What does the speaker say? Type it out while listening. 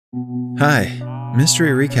Hi,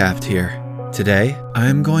 Mystery Recapped here. Today, I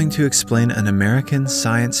am going to explain an American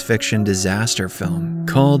science fiction disaster film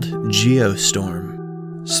called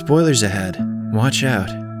Geostorm. Spoilers ahead, watch out,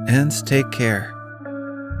 and take care.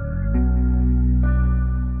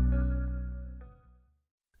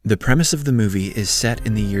 The premise of the movie is set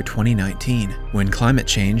in the year 2019, when climate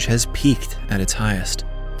change has peaked at its highest.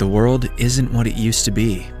 The world isn't what it used to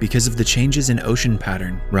be because of the changes in ocean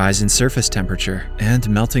pattern, rise in surface temperature, and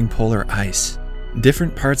melting polar ice.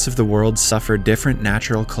 Different parts of the world suffer different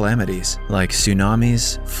natural calamities like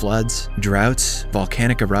tsunamis, floods, droughts,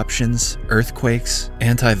 volcanic eruptions, earthquakes,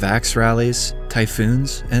 anti-vax rallies,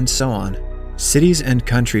 typhoons, and so on. Cities and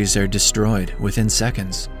countries are destroyed within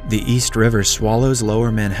seconds. The East River swallows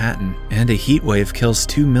Lower Manhattan, and a heat wave kills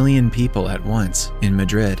 2 million people at once in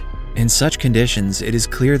Madrid. In such conditions, it is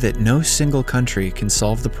clear that no single country can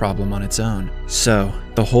solve the problem on its own. So,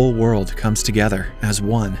 the whole world comes together as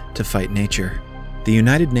one to fight nature. The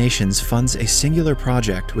United Nations funds a singular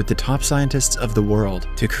project with the top scientists of the world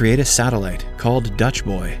to create a satellite called Dutch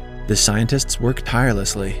Boy. The scientists work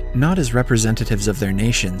tirelessly, not as representatives of their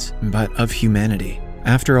nations, but of humanity.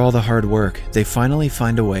 After all the hard work, they finally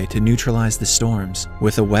find a way to neutralize the storms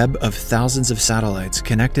with a web of thousands of satellites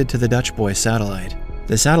connected to the Dutch Boy satellite.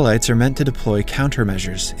 The satellites are meant to deploy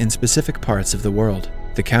countermeasures in specific parts of the world.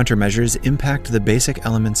 The countermeasures impact the basic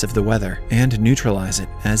elements of the weather and neutralize it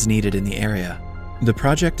as needed in the area. The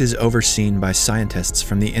project is overseen by scientists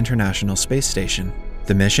from the International Space Station.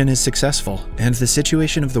 The mission is successful, and the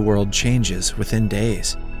situation of the world changes within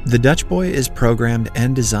days. The Dutch Boy is programmed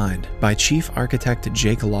and designed by Chief Architect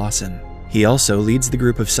Jake Lawson. He also leads the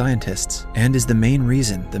group of scientists and is the main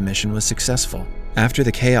reason the mission was successful. After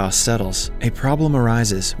the chaos settles, a problem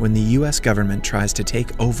arises when the US government tries to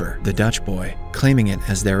take over the Dutch Boy, claiming it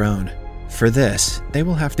as their own. For this, they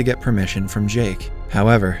will have to get permission from Jake.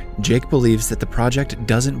 However, Jake believes that the project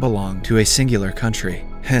doesn't belong to a singular country.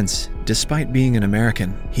 Hence, despite being an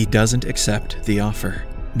American, he doesn't accept the offer.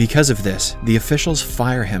 Because of this, the officials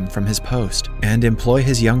fire him from his post and employ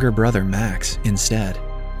his younger brother Max instead.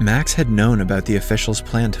 Max had known about the officials'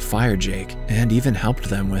 plan to fire Jake and even helped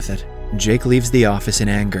them with it. Jake leaves the office in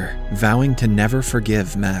anger, vowing to never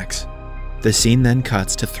forgive Max. The scene then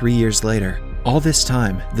cuts to 3 years later. All this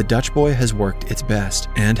time, the Dutch Boy has worked its best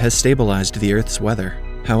and has stabilized the Earth's weather.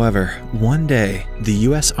 However, one day, the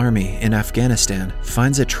US Army in Afghanistan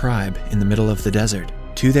finds a tribe in the middle of the desert.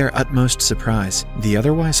 To their utmost surprise, the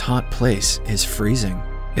otherwise hot place is freezing.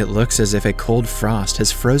 It looks as if a cold frost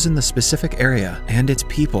has frozen the specific area and its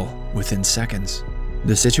people within seconds.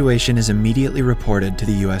 The situation is immediately reported to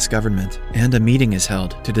the US government, and a meeting is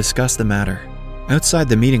held to discuss the matter. Outside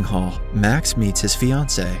the meeting hall, Max meets his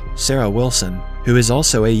fiancée, Sarah Wilson, who is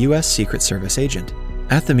also a US Secret Service agent.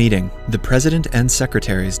 At the meeting, the president and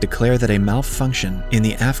secretaries declare that a malfunction in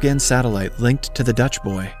the Afghan satellite linked to the Dutch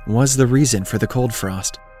Boy was the reason for the cold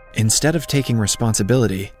frost. Instead of taking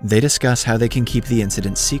responsibility, they discuss how they can keep the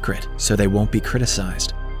incident secret so they won't be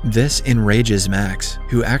criticized. This enrages Max,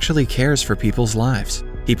 who actually cares for people's lives.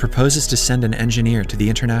 He proposes to send an engineer to the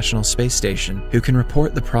International Space Station who can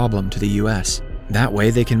report the problem to the US. That way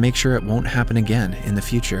they can make sure it won't happen again in the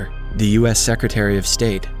future. The US Secretary of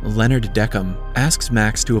State, Leonard Deckham, asks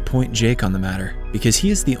Max to appoint Jake on the matter because he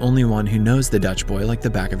is the only one who knows the Dutch Boy like the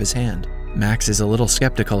back of his hand. Max is a little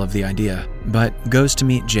skeptical of the idea, but goes to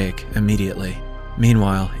meet Jake immediately.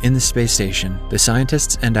 Meanwhile, in the space station, the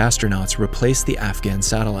scientists and astronauts replace the Afghan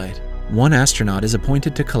satellite. One astronaut is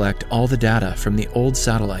appointed to collect all the data from the old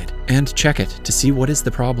satellite and check it to see what is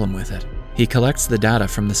the problem with it. He collects the data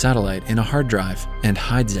from the satellite in a hard drive and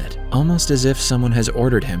hides it, almost as if someone has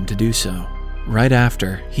ordered him to do so. Right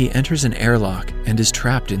after, he enters an airlock and is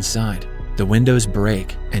trapped inside. The windows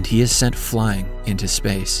break and he is sent flying into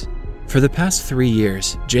space. For the past 3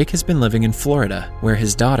 years, Jake has been living in Florida, where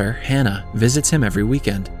his daughter, Hannah, visits him every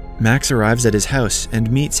weekend. Max arrives at his house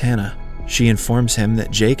and meets Hannah. She informs him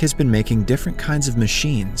that Jake has been making different kinds of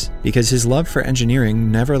machines because his love for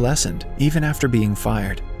engineering never lessened, even after being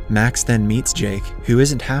fired. Max then meets Jake, who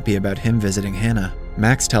isn't happy about him visiting Hannah.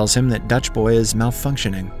 Max tells him that Dutch Boy is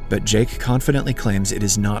malfunctioning, but Jake confidently claims it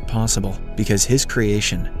is not possible because his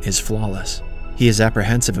creation is flawless. He is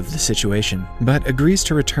apprehensive of the situation, but agrees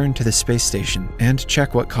to return to the space station and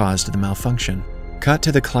check what caused the malfunction. Cut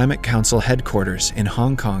to the Climate Council headquarters in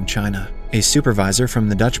Hong Kong, China. A supervisor from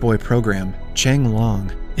the Dutch Boy program, Cheng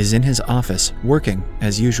Long, is in his office working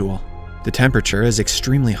as usual. The temperature is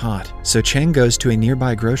extremely hot, so Cheng goes to a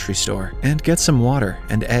nearby grocery store and gets some water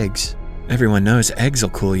and eggs. Everyone knows eggs will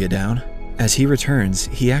cool you down. As he returns,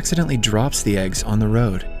 he accidentally drops the eggs on the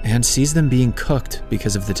road and sees them being cooked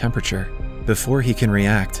because of the temperature. Before he can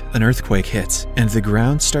react, an earthquake hits, and the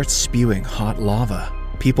ground starts spewing hot lava.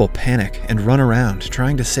 People panic and run around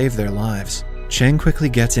trying to save their lives. Chang quickly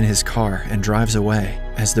gets in his car and drives away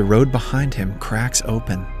as the road behind him cracks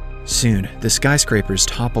open. Soon, the skyscrapers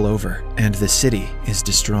topple over and the city is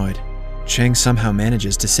destroyed. Chang somehow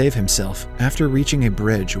manages to save himself after reaching a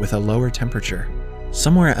bridge with a lower temperature.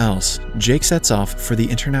 Somewhere else, Jake sets off for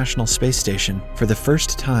the International Space Station for the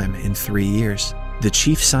first time in 3 years. The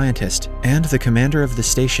chief scientist and the commander of the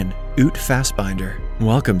station, Ute Fassbinder,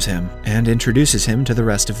 welcomes him and introduces him to the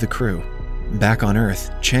rest of the crew. Back on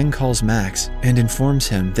Earth, Chang calls Max and informs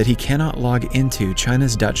him that he cannot log into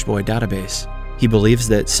China's Dutch Boy database. He believes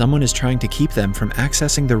that someone is trying to keep them from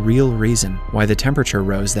accessing the real reason why the temperature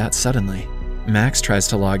rose that suddenly. Max tries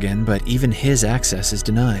to log in, but even his access is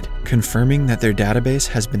denied, confirming that their database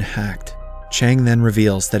has been hacked. Chang then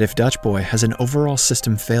reveals that if Dutch Boy has an overall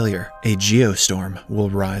system failure, a geostorm will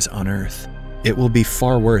rise on Earth. It will be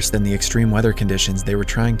far worse than the extreme weather conditions they were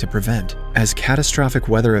trying to prevent, as catastrophic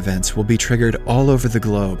weather events will be triggered all over the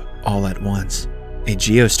globe, all at once. A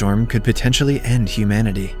geostorm could potentially end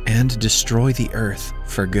humanity and destroy the Earth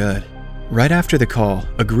for good. Right after the call,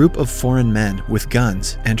 a group of foreign men with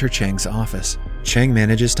guns enter Chang's office. Chang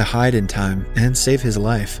manages to hide in time and save his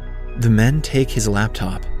life. The men take his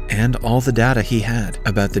laptop and all the data he had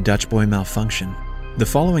about the Dutch Boy malfunction. The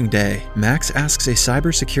following day, Max asks a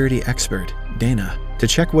cybersecurity expert, Dana, to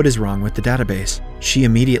check what is wrong with the database. She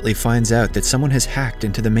immediately finds out that someone has hacked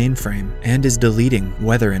into the mainframe and is deleting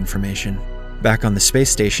weather information. Back on the space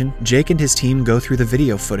station, Jake and his team go through the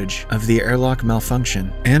video footage of the airlock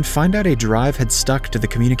malfunction and find out a drive had stuck to the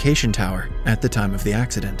communication tower at the time of the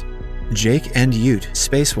accident. Jake and Ute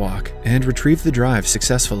spacewalk and retrieve the drive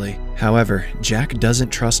successfully. However, Jack doesn't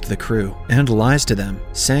trust the crew and lies to them,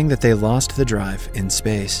 saying that they lost the drive in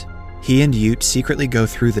space. He and Ute secretly go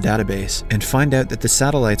through the database and find out that the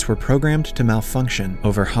satellites were programmed to malfunction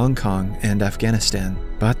over Hong Kong and Afghanistan,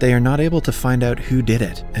 but they are not able to find out who did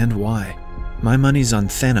it and why. My money's on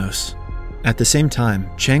Thanos. At the same time,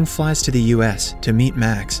 Chang flies to the US to meet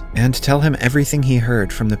Max and tell him everything he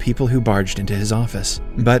heard from the people who barged into his office.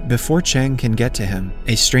 But before Chang can get to him,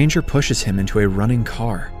 a stranger pushes him into a running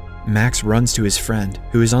car. Max runs to his friend,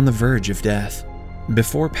 who is on the verge of death.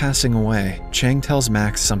 Before passing away, Chang tells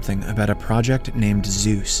Max something about a project named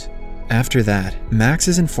Zeus. After that, Max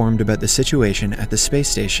is informed about the situation at the space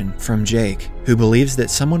station from Jake, who believes that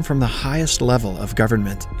someone from the highest level of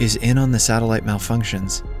government is in on the satellite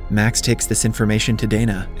malfunctions. Max takes this information to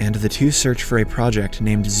Dana, and the two search for a project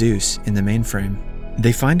named Zeus in the mainframe.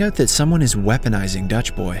 They find out that someone is weaponizing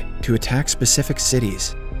Dutch Boy to attack specific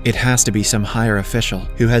cities. It has to be some higher official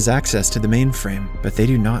who has access to the mainframe, but they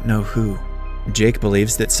do not know who. Jake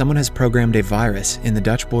believes that someone has programmed a virus in the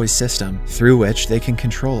Dutch Boy's system through which they can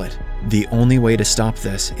control it. The only way to stop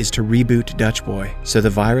this is to reboot Dutch Boy so the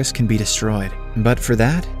virus can be destroyed. But for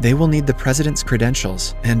that, they will need the president's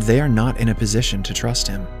credentials, and they are not in a position to trust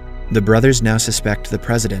him. The brothers now suspect the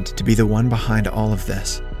president to be the one behind all of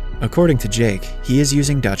this. According to Jake, he is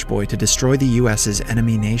using Dutch Boy to destroy the US's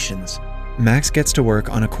enemy nations. Max gets to work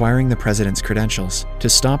on acquiring the president's credentials to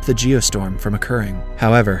stop the geostorm from occurring.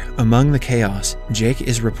 However, among the chaos, Jake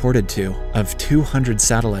is reported to of 200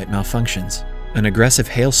 satellite malfunctions. An aggressive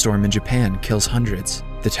hailstorm in Japan kills hundreds.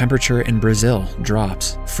 The temperature in Brazil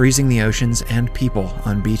drops, freezing the oceans and people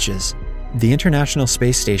on beaches. The International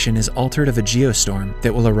Space Station is altered of a geostorm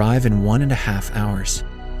that will arrive in 1.5 hours.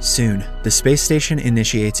 Soon, the space station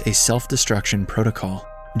initiates a self-destruction protocol.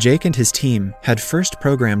 Jake and his team had first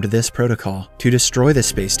programmed this protocol to destroy the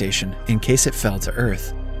space station in case it fell to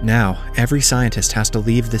Earth. Now, every scientist has to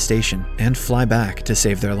leave the station and fly back to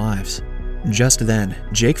save their lives. Just then,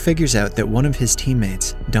 Jake figures out that one of his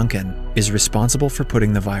teammates, Duncan, is responsible for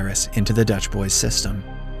putting the virus into the Dutch Boy's system.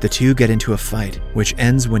 The two get into a fight, which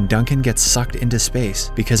ends when Duncan gets sucked into space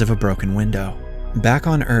because of a broken window. Back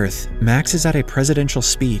on Earth, Max is at a presidential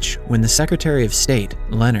speech when the Secretary of State,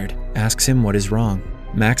 Leonard, asks him what is wrong.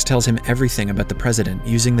 Max tells him everything about the president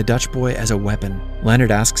using the Dutch Boy as a weapon.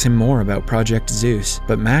 Leonard asks him more about Project Zeus,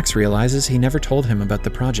 but Max realizes he never told him about the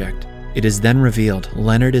project. It is then revealed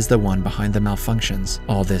Leonard is the one behind the malfunctions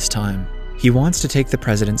all this time. He wants to take the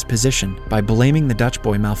president's position by blaming the Dutch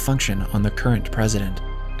Boy malfunction on the current president.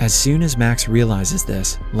 As soon as Max realizes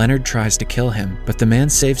this, Leonard tries to kill him, but the man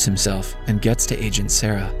saves himself and gets to Agent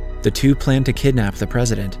Sarah. The two plan to kidnap the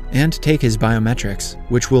president and take his biometrics,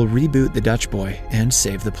 which will reboot the Dutch Boy and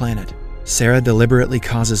save the planet. Sarah deliberately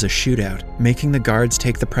causes a shootout, making the guards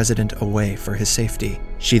take the president away for his safety.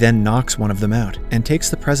 She then knocks one of them out and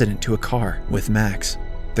takes the president to a car with Max.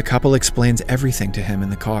 The couple explains everything to him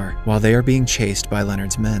in the car while they are being chased by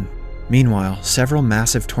Leonard's men. Meanwhile, several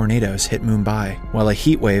massive tornadoes hit Mumbai, while a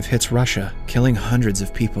heat wave hits Russia, killing hundreds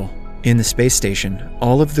of people. In the space station,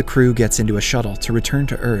 all of the crew gets into a shuttle to return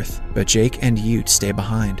to Earth, but Jake and Ute stay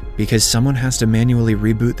behind, because someone has to manually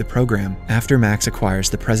reboot the program after Max acquires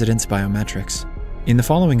the president's biometrics. In the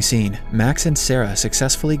following scene, Max and Sarah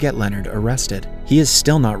successfully get Leonard arrested. He is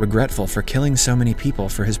still not regretful for killing so many people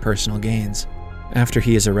for his personal gains. After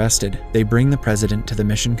he is arrested, they bring the president to the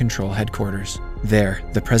Mission Control headquarters. There,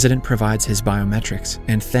 the president provides his biometrics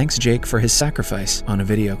and thanks Jake for his sacrifice on a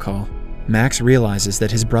video call. Max realizes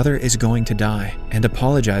that his brother is going to die and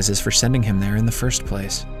apologizes for sending him there in the first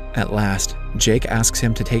place. At last, Jake asks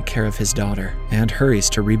him to take care of his daughter and hurries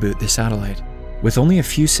to reboot the satellite. With only a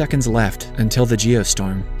few seconds left until the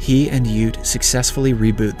geostorm, he and Ute successfully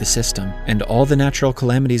reboot the system, and all the natural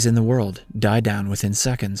calamities in the world die down within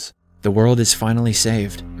seconds. The world is finally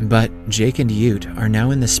saved, but Jake and Ute are now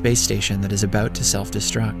in the space station that is about to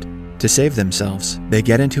self-destruct. To save themselves, they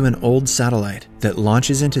get into an old satellite that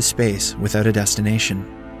launches into space without a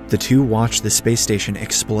destination. The two watch the space station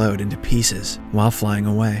explode into pieces while flying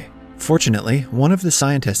away. Fortunately, one of the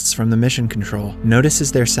scientists from the Mission Control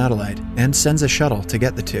notices their satellite and sends a shuttle to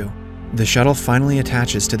get the two. The shuttle finally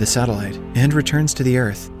attaches to the satellite and returns to the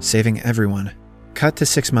Earth, saving everyone. Cut to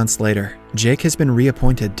 6 months later, Jake has been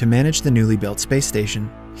reappointed to manage the newly built space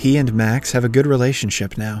station. He and Max have a good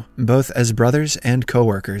relationship now, both as brothers and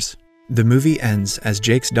co-workers. The movie ends as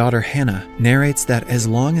Jake's daughter Hannah narrates that as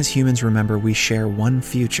long as humans remember we share one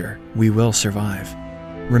future, we will survive.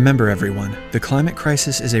 Remember everyone, the climate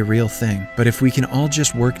crisis is a real thing, but if we can all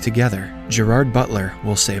just work together, Gerard Butler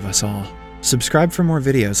will save us all. Subscribe for more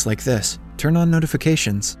videos like this, turn on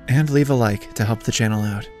notifications, and leave a like to help the channel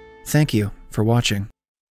out. Thank you for watching.